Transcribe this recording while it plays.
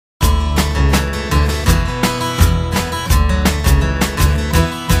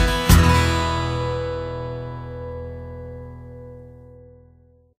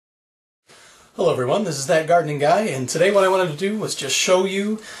Hello everyone, this is That Gardening Guy, and today what I wanted to do was just show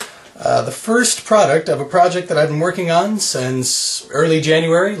you the first product of a project that I've been working on since early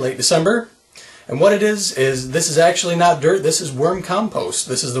January, late December. And what it is this is actually not dirt, this is worm compost.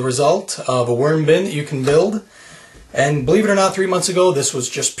 This is the result of a worm bin that you can build. And believe it or not, 3 months ago this was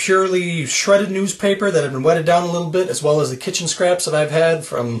just purely shredded newspaper that had been wetted down a little bit, as well as the kitchen scraps that I've had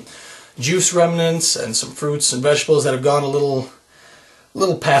from juice remnants and some fruits and vegetables that have gone a little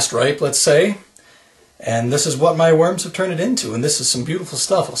past ripe, let's say. And this is what my worms have turned it into, and this is some beautiful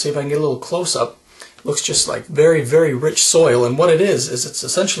stuff. I'll see if I can get a little close-up. It looks just like very, very rich soil, and what it is it's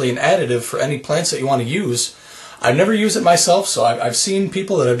essentially an additive for any plants that you want to use. I've never used it myself, so I've seen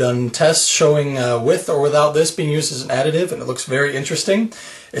people that have done tests showing with or without this being used as an additive, and it looks very interesting.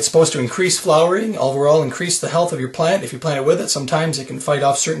 It's supposed to increase flowering, overall increase the health of your plant. If you plant it with it, sometimes it can fight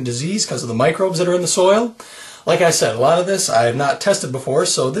off certain disease because of the microbes that are in the soil. Like I said, a lot of this I have not tested before,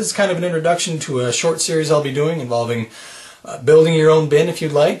 so this is kind of an introduction to a short series I'll be doing involving building your own bin if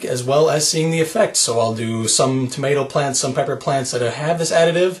you'd like, as well as seeing the effects. So I'll do some tomato plants, some pepper plants that have this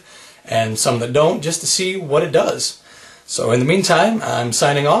additive, and some that don't, just to see what it does. So in the meantime, I'm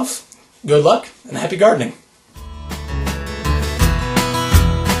signing off. Good luck and happy gardening.